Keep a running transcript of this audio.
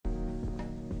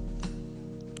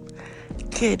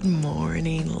Good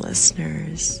morning,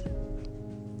 listeners.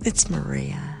 It's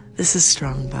Maria. This is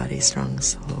Strong Body, Strong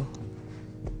Soul.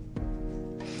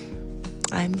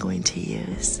 I'm going to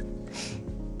use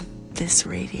this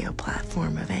radio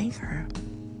platform of Anchor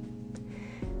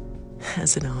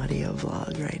as an audio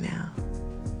vlog right now.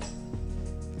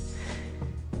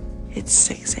 It's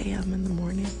 6 a.m. in the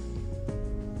morning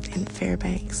in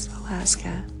Fairbanks,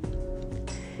 Alaska,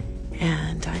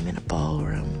 and I'm in a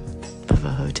ballroom of a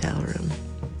hotel room,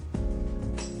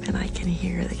 and I can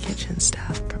hear the kitchen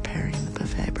staff preparing the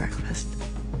buffet breakfast,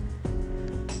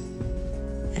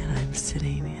 and I'm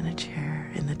sitting in a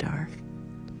chair in the dark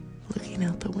looking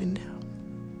out the window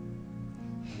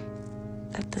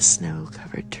at the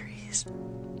snow-covered trees.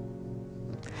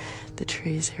 The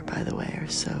trees here, by the way, are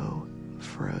so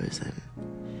frozen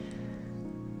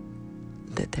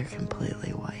that they're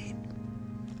completely white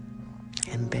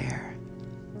and bare.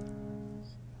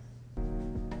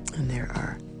 And there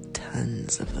are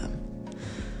tons of them.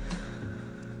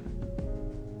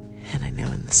 And I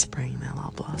know in the spring they'll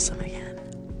all blossom again.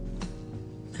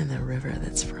 And the river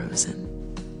that's frozen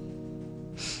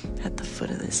at the foot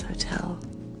of this hotel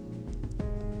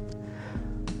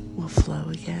will flow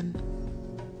again.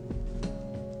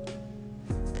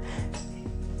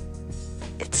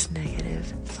 It's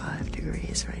 -5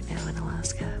 degrees right now in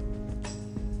Alaska.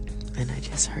 And I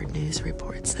just heard news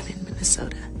reports that in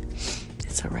Minnesota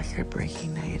it's a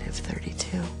record-breaking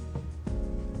 -32.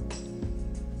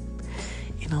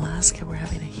 In Alaska, we're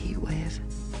having a heat wave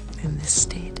in this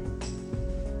state.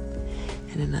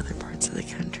 And in other parts of the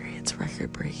country, it's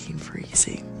record-breaking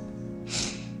freezing.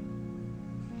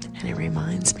 And it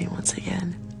reminds me once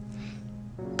again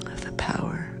of the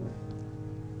power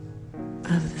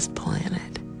of this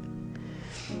planet.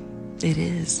 It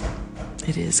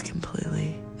is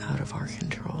completely out of our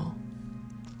control.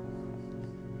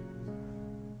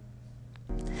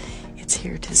 It's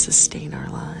here to sustain our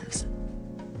lives.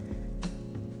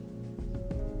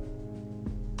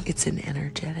 It's an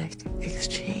energetic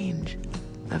exchange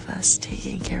of us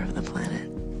taking care of the planet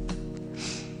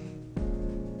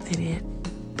and it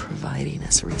providing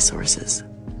us resources.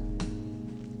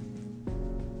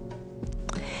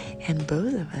 And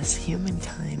both of us,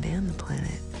 humankind and the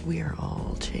planet, we are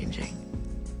all changing.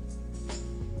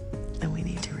 And we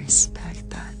need to respect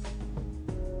that.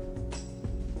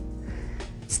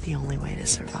 It's the only way to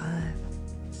survive.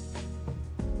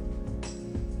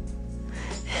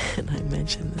 And I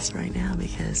mention this right now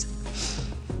because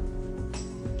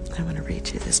I want to read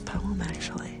you this poem,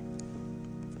 actually.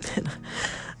 And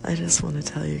I just want to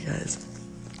tell you guys,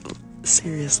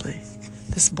 seriously,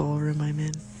 this ballroom I'm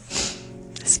in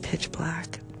is pitch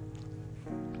black.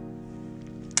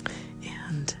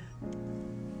 And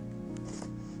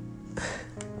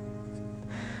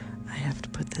I have to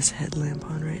put this headlamp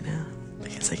on right now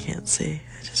because I can't see.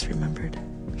 I just remembered.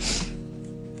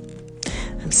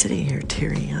 I'm sitting here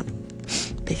tearing up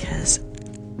because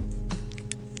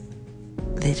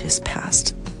they just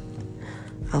passed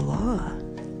a law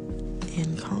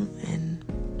in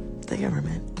the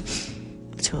government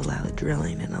to allow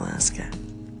drilling in Alaska.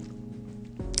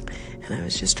 And I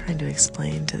was just trying to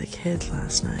explain to the kids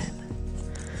last night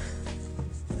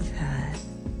that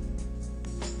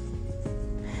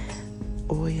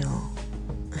oil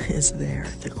is there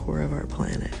at the core of our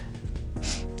planet.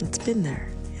 It's been there.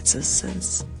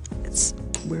 It's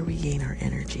where we gain our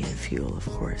energy and fuel, of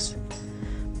course.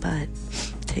 But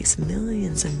it takes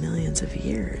millions and millions of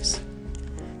years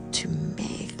to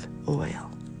make oil.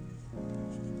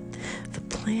 The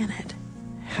planet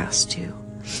has to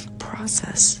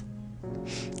process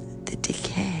the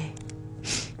decay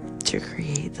to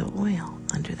create the oil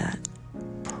under that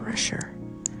pressure.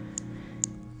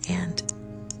 And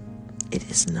it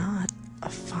is not a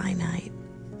finite,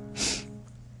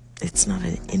 it's not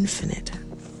an infinite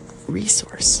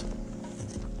resource.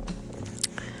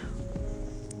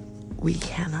 We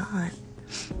cannot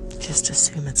just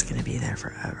assume it's going to be there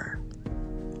forever.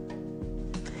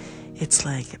 It's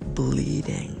like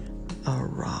bleeding a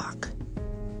rock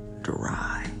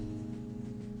dry.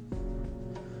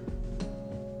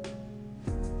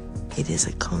 It is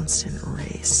a constant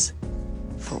race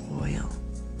for oil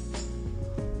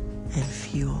and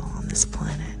fuel on this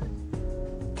planet.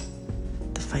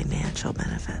 The financial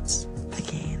benefits, the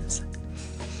gains.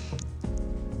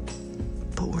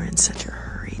 But we're in such a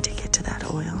hurry to get to that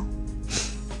oil,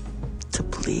 to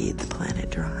bleed the planet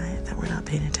dry, that we're not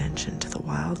paying attention to the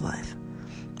wildlife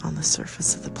on the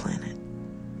surface of the planet.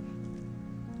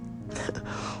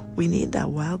 We need that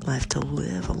wildlife to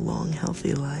live a long,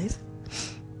 healthy life,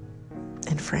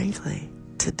 and frankly,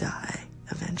 to die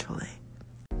eventually.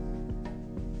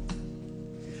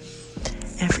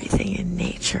 Everything in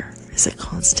nature is a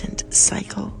constant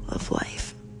cycle of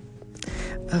life,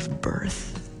 of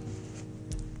birth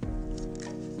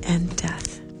and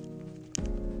death,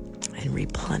 and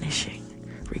replenishing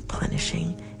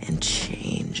and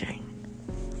changing,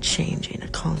 a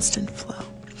constant flow.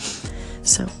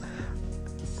 So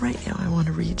right now I want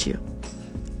to read you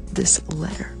this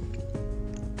letter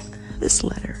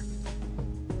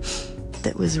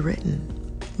that was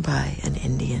written by an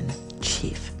Indian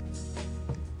chief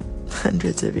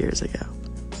hundreds of years ago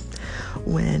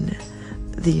when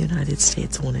the United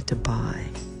States wanted to buy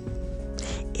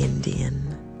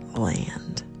Indian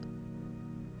land.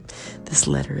 This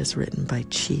letter is written by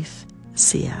Chief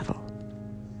Seattle.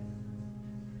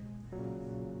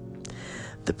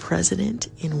 The president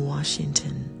in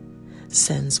Washington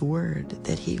sends word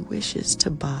that he wishes to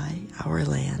buy our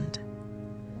land.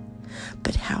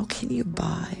 But how can you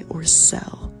buy or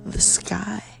sell the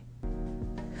sky,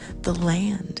 the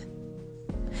land?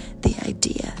 The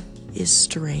idea is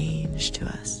strange to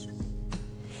us.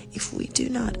 If we do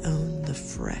not own the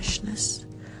freshness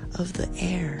of the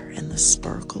air and the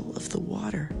sparkle of the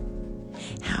water,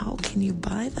 how can you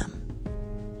buy them?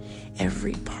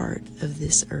 Every part of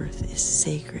this earth is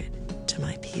sacred to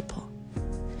my people.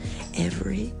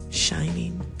 Every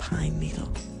shining pine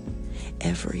needle,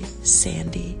 every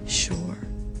sandy shore,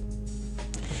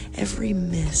 every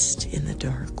mist in the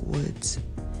dark woods,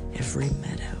 every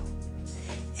meadow,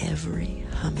 every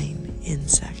humming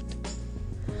insect,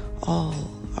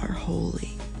 all are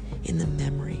holy in the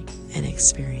memory and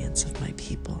experience of my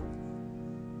people.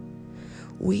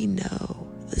 We know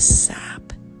the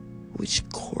sap which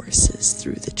courses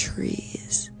through the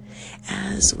trees,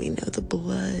 as we know the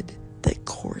blood that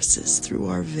courses through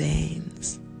our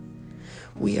veins.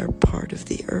 We are part of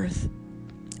the earth,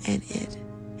 and it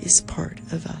is part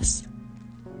of us.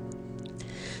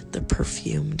 The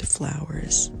perfumed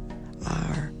flowers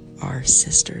are our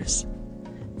sisters,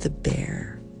 the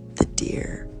bear, the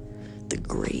deer, the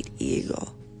great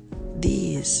eagle.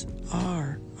 These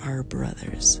are our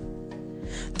brothers.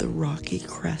 The rocky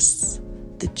crests,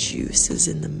 the juices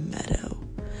in the meadow,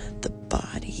 the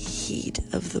body heat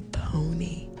of the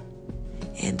pony,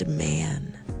 and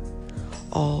man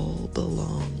all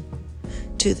belong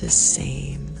to the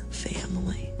same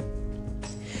family.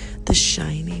 The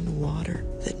shining water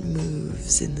that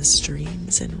moves in the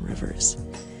streams and rivers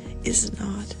is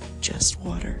not just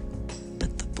water,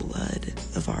 but the blood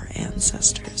of our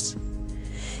ancestors.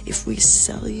 If we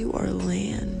sell you our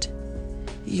land,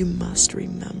 you must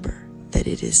remember that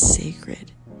it is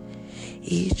sacred.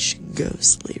 Each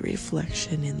ghostly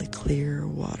reflection in the clear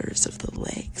waters of the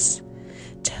lakes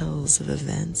tells of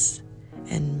events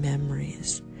and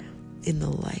memories in the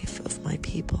life of my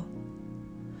people.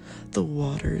 The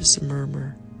water's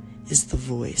murmur is the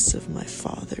voice of my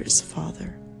father's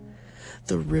father.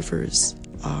 The rivers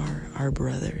are our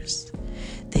brothers.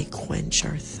 They quench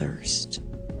our thirst.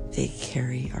 They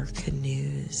carry our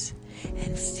canoes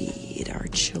and feed our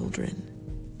children.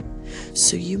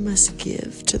 So you must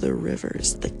give to the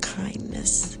rivers the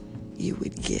kindness you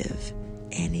would give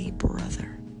any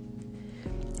brother.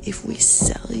 If we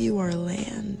sell you our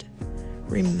land,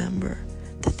 remember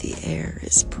that the air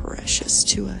is precious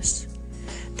to us,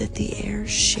 that the air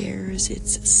shares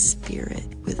its spirit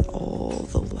with all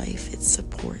the life it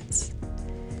supports.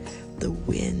 The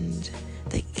wind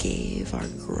that gave our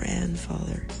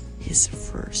grandfather his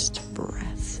first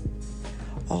breath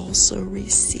also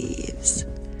receives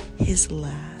his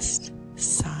last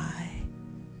sigh.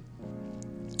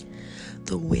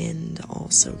 The wind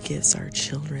also gives our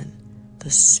children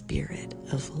the spirit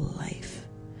of life.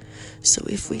 So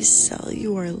if we sell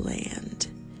you our land,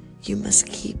 you must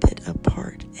keep it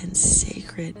apart and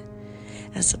sacred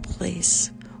as a place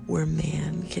where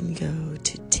man can go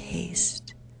to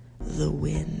taste the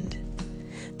wind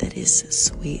that is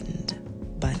sweetened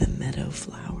by the meadow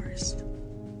flowers.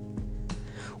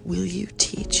 Will you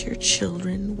teach your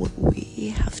children what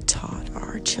we have taught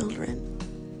our children?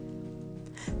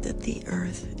 That the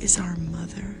earth is our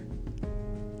mother.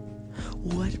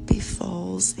 What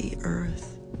befalls the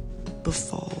earth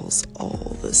befalls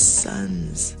all the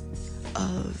sons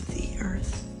of the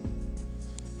earth.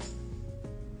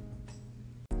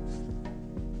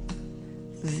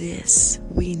 This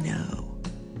we know,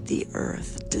 the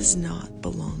earth does not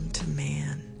belong to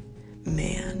man.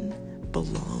 Man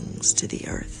belongs to the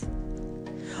earth.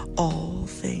 All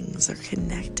things are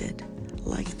connected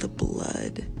like the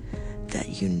blood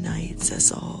that unites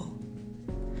us all.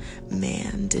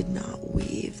 Man did not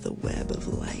weave the web of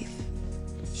life.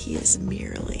 He is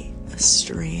merely a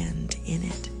strand in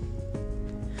it.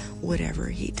 Whatever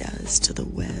he does to the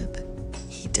web,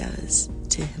 he does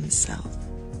to himself.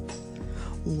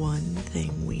 One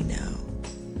thing we know,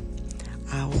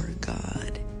 our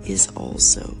God is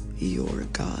also your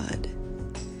God.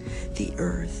 The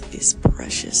earth is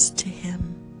precious to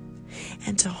him,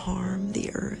 and to harm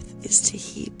the earth is to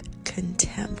heap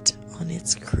contempt on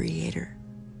its creator.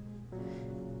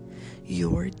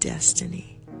 Your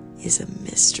destiny is a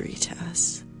mystery to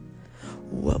us.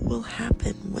 What will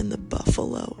happen when the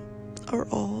buffalo are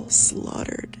all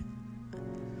slaughtered,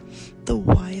 the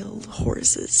wild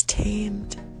horses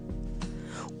tamed?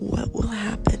 What will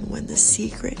happen when the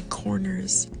secret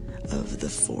corners of the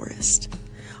forest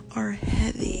are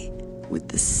heavy with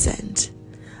the scent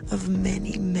of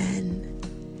many men,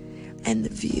 and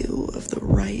the view of the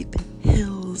ripe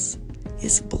hills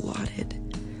is blotted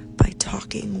by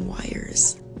talking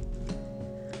wires?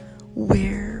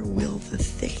 Where will the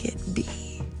thicket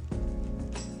be?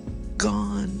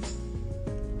 Gone.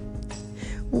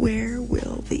 Where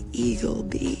will the eagle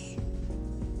be?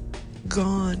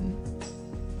 Gone.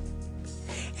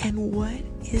 And what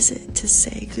is it to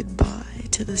say goodbye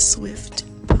to the swift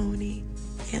pony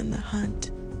and the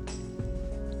hunt?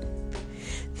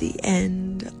 The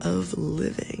end of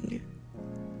living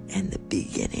and the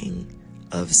beginning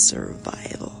of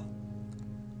survival.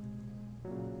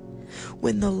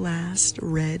 When the last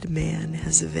red man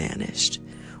has vanished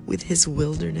with his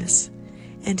wilderness,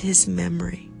 and his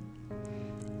memory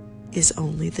is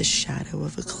only the shadow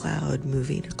of a cloud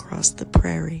moving across the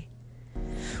prairie,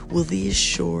 will these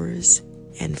shores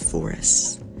and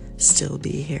forests still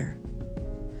be here?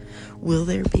 Will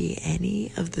there be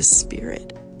any of the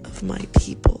spirit of my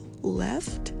people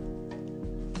left?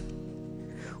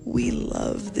 We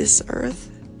love this earth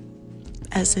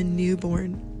as a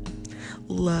newborn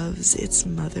loves its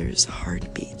mother's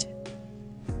heartbeat.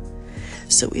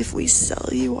 So if we sell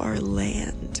you our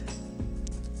land,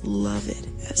 love it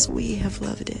as we have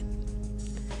loved it.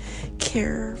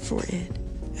 Care for it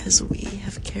as we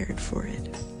have cared for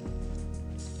it.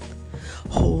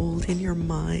 Hold in your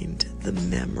mind the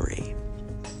memory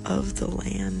of the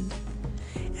land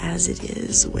as it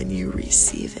is when you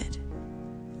receive it.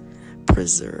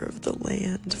 Preserve the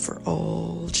land for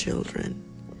all children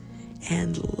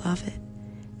and love it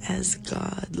as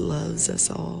God loves us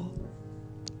all.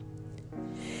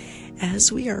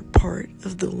 As we are part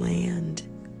of the land,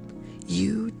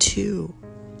 you too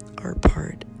are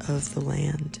part of the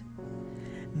land.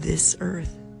 This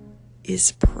earth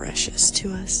is precious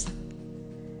to us.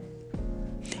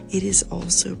 It is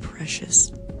also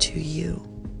precious to you.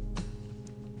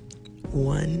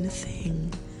 One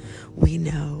thing we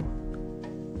know,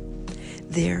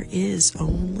 there is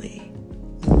only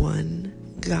one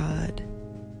God.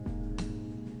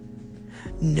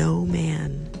 No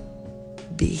man,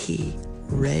 be he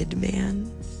red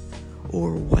man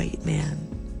or white man,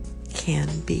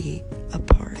 can be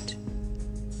apart.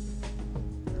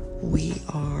 We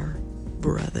are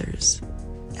brothers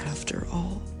after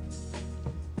all.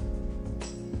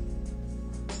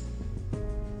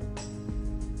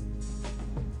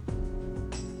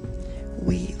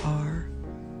 We are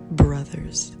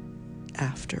brothers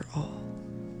after all.